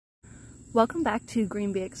Welcome back to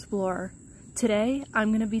Green Bay Explorer. Today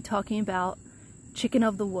I'm going to be talking about chicken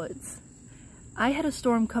of the woods. I had a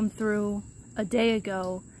storm come through a day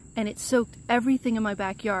ago and it soaked everything in my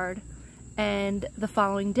backyard, and the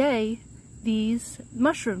following day these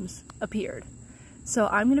mushrooms appeared. So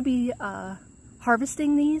I'm going to be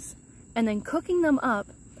harvesting these and then cooking them up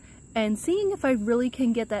and seeing if I really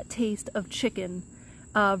can get that taste of chicken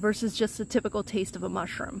versus just the typical taste of a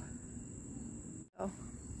mushroom. So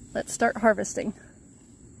let's start harvesting.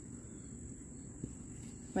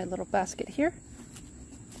 My little basket here.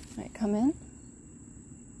 Might come in,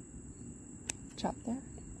 chop there.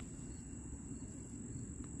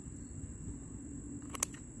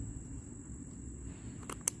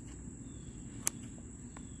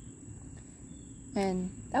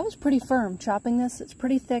 And that was pretty firm, chopping this. It's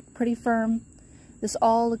pretty thick, pretty firm. This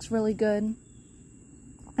all looks really good.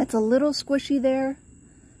 It's a little squishy there,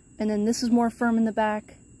 and then this is more firm in the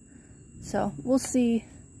back. So we'll see.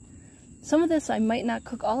 Some of this I might not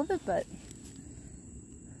cook all of it, but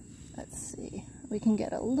let's see. We can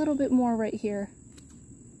get a little bit more right here.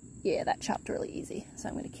 Yeah, that chopped really easy, so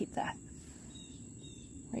I'm going to keep that.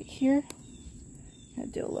 Right here, I'm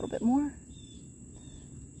going to do a little bit more.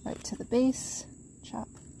 Right to the base, chop.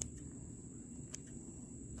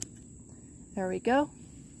 There we go.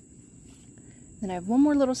 Then I have one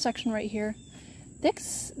more little section right here.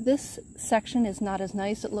 This section is not as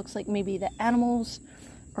nice. It looks like maybe the animals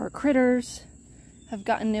or critters have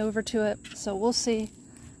gotten over to it. So we'll see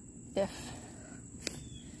if...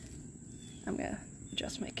 I'm going to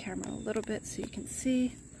adjust my camera a little bit so you can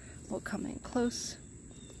see. We'll come in close.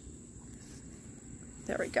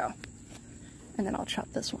 There we go. And then I'll chop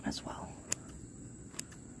this one as well.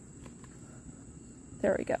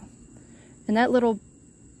 There we go. And that little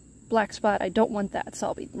black spot, I don't want that, so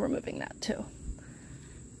I'll be removing that too.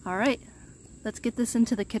 All right, let's get this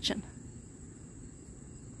into the kitchen.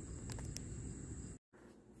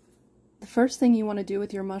 The first thing you want to do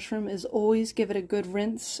with your mushroom is always give it a good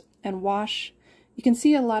rinse and wash. You can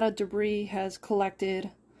see a lot of debris has collected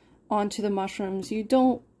onto the mushrooms. You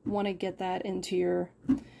don't want to get that into your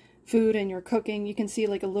food and your cooking. You can see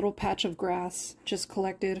like a little patch of grass just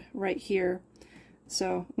collected right here.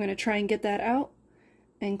 So I'm going to try and get that out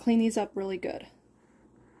and clean these up really good.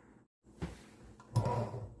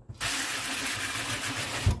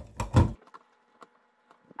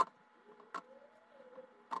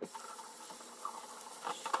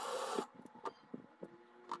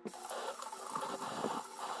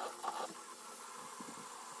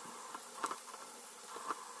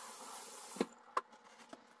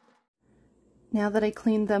 Now that I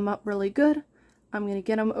cleaned them up really good, I'm going to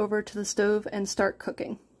get them over to the stove and start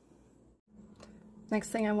cooking. Next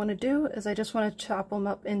thing I want to do is I just want to chop them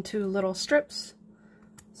up into little strips.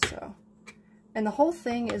 So, and the whole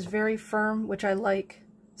thing is very firm, which I like,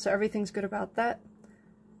 so everything's good about that.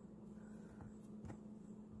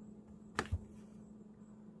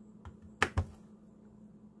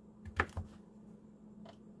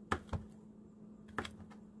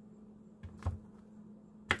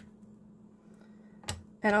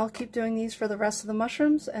 And I'll keep doing these for the rest of the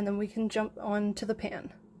mushrooms, and then we can jump on to the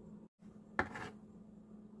pan.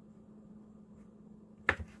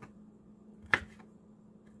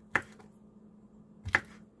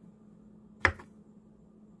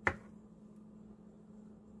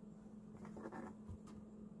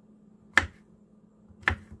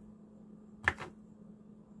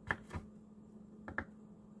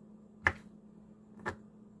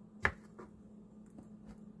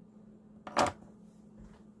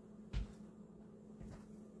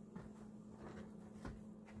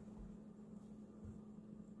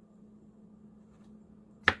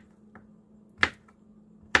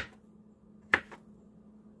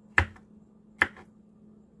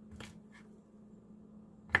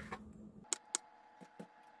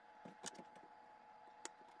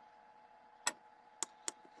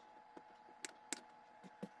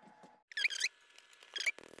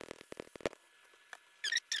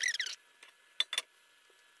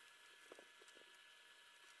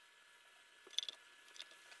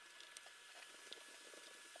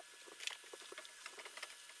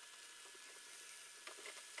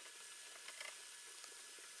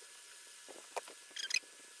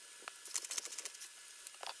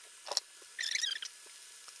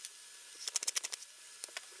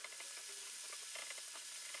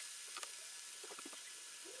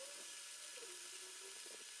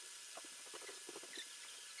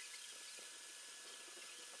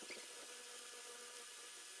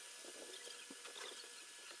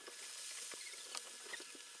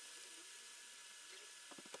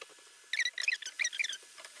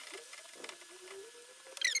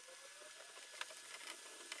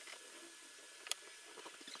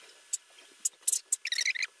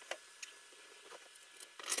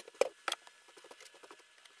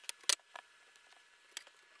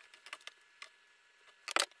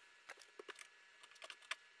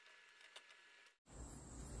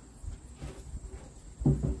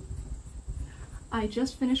 I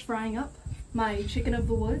just finished frying up my chicken of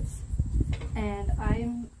the woods, and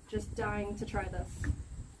I'm just dying to try this.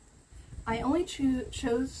 I only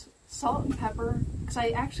chose salt and pepper because I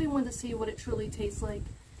actually wanted to see what it truly tastes like.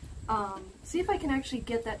 See if I can actually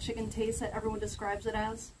get that chicken taste that everyone describes it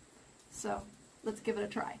as. So let's give it a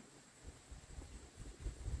try.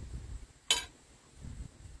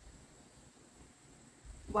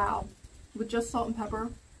 Wow, with just salt and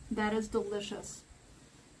pepper, that is delicious.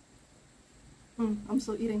 I'm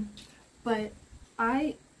still eating. But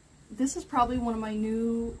this is probably one of my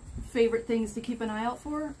new favorite things to keep an eye out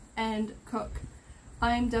for and cook.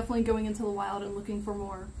 I'm definitely going into the wild and looking for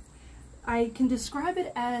more. I can describe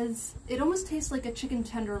it as, it almost tastes like a chicken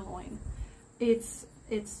tenderloin. It's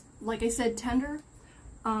like I said, tender,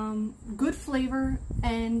 good flavor,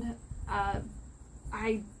 and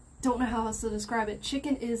I don't know how else to describe it.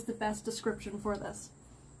 Chicken is the best description for this.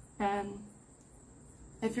 And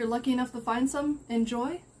if you're lucky enough to find some,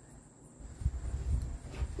 enjoy.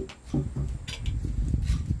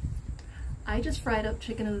 I just fried up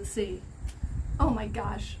chicken of the sea. Oh my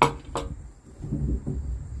gosh.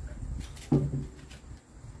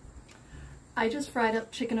 I just fried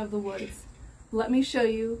up chicken of the woods. Let me show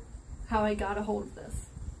you how I got a hold of this.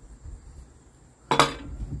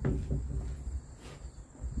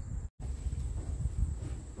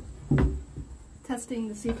 Testing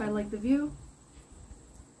to see if I like the view.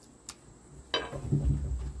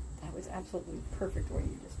 That was absolutely perfect what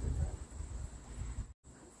you just did.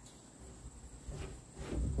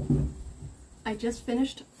 I just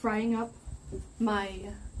finished frying up my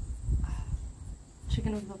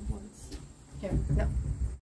chicken of the woods. Here, no.